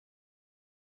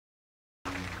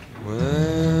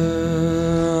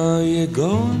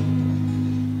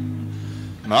going,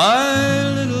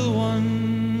 my little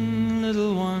one,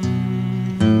 little one?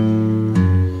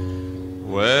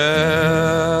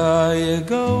 Where are you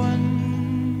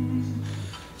going,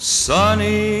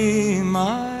 Sonny,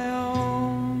 my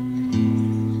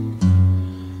own?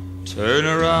 Turn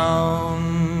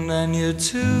around and you're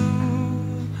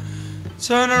two,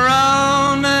 turn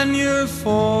around and you're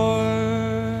four.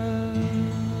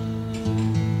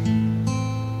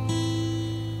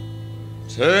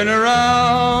 Turn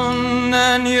around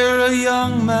and you're a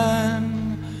young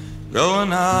man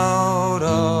going out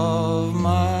of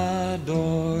my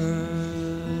door.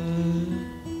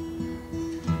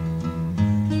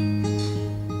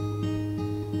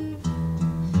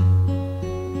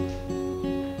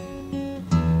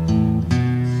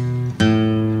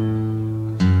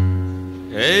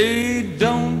 Hey,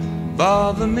 don't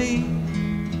bother me,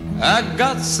 I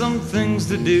got some things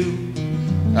to do.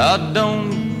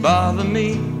 Don't bother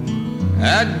me,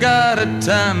 I gotta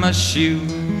tie my shoe.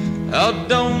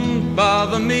 Don't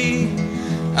bother me,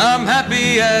 I'm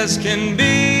happy as can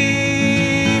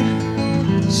be.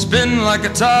 Spin like a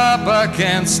top, I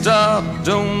can't stop.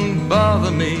 Don't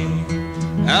bother me,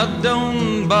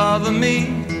 don't bother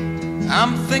me,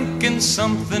 I'm thinking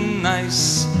something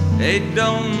nice. Hey,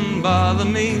 don't bother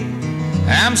me,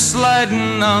 I'm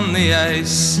sliding on the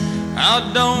ice.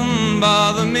 Don't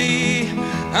bother me,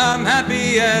 I'm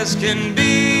happy as can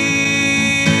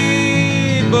be.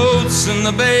 Boats in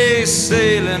the bay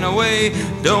sailing away,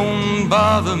 don't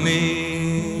bother me.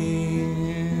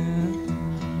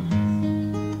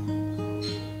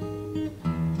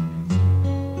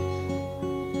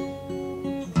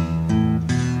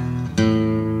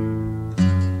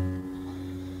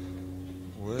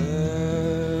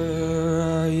 Where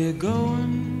are you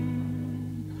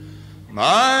going,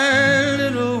 my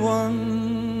little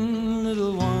one,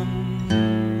 little one?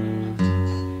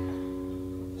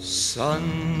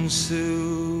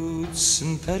 Sunsuits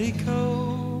and petticoats,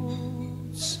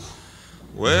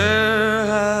 where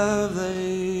have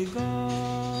they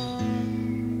gone?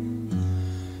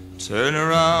 Turn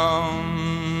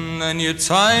around and you're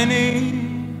tiny,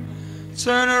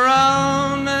 turn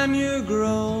around and you're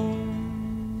grown.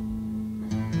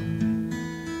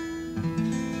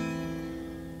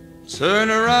 Turn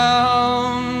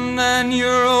around and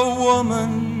you're a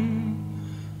woman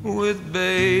with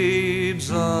babes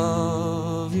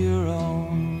of your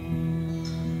own.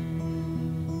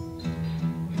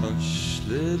 Hush,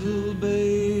 little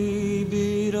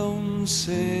baby, don't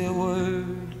say a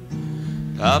word.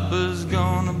 Papa's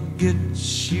gonna get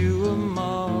you a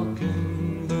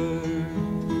mockingbird.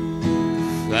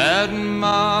 That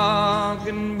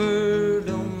mockingbird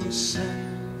don't sing.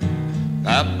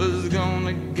 Papa's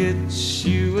gonna get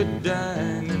you a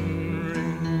diamond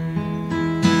ring.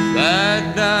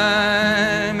 That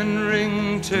diamond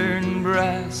ring turned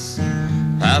brass.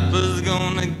 Papa's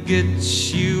gonna get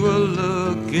you a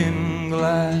looking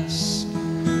glass.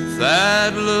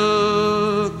 That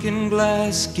looking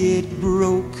glass get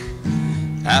broke,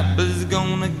 Papa's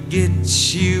gonna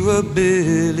get you a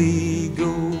billy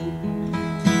goat.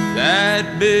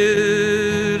 That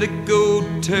billy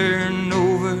goat turned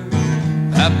over,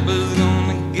 Papa's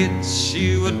gonna get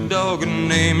you a dog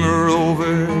named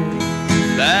Rover.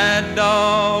 That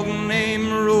dog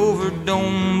named Rover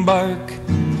don't bark,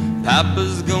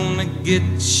 Papa's gonna get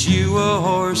you a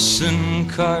horse and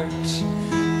cart.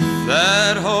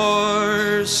 That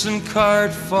horse and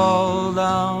cart fall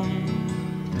down,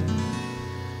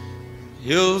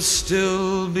 you'll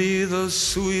still be the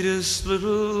sweetest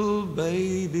little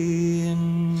baby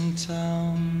in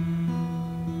town.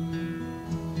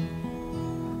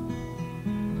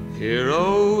 Hear,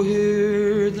 oh,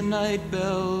 hear the night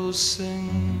bells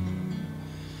sing.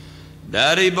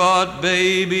 Daddy bought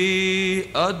baby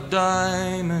a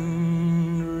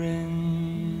diamond ring.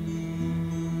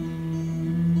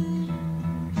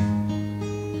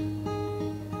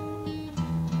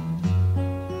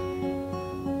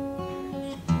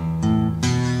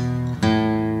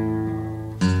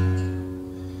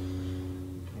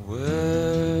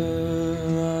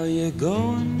 Where are you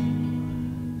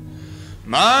going,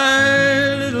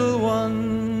 my little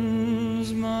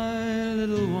ones, my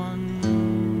little ones?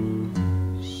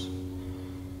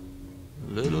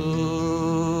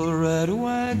 Little red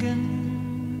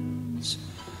wagons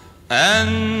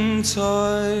and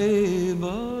toy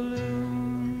balloons.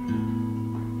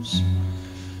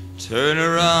 Turn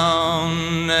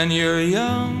around and you're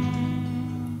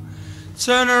young,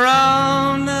 turn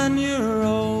around and you're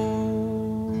old.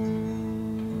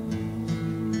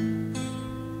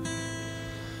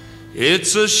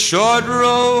 It's a short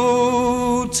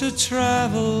road to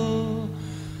travel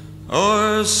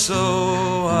or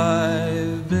so I